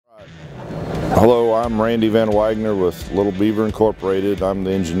Hello, I'm Randy VanWagner with Little Beaver Incorporated. I'm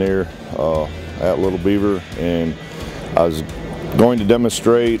the engineer at Little Beaver, and I was going to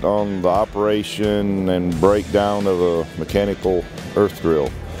demonstrate on the operation and breakdown of a mechanical earth drill.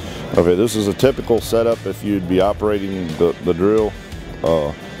 Okay, this is a typical setup if you'd be operating the drill,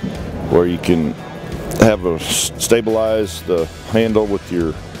 where you can have stabilize the handle with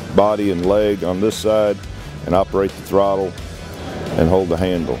your body and leg on this side and operate the throttle and hold the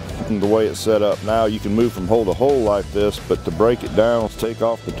handle. The way it's set up now, you can move from hole to hole like this, but to break it down, let's take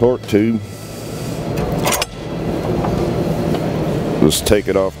off the torque tube. Just take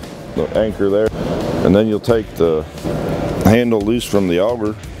it off the anchor there, and then you'll take the handle loose from the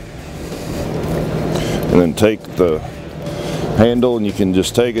auger, and then take the handle, and you can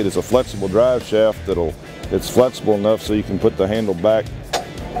just take it. It's a flexible drive shaft it's flexible enough so you can put the handle back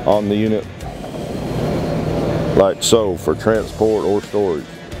on the unit like so for transport or storage.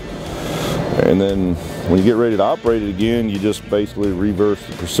 And then when you get ready to operate it again, you just basically reverse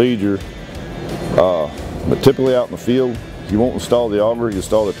the procedure. But typically out in the field, you won't install the auger, you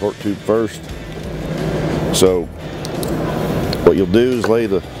install the torque tube first. So what you'll do is lay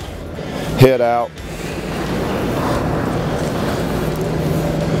the head out,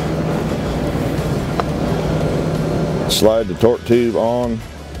 slide the torque tube on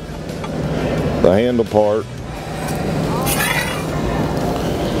the handle part,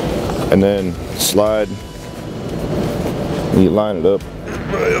 and then slide, you line it up,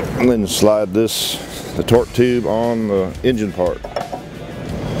 and then slide the torque tube on the engine part,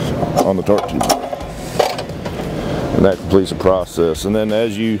 on the torque tube, and that completes the process. And then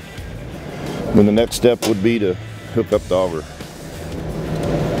then the next step would be to hook up the auger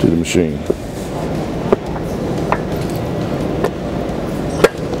to the machine.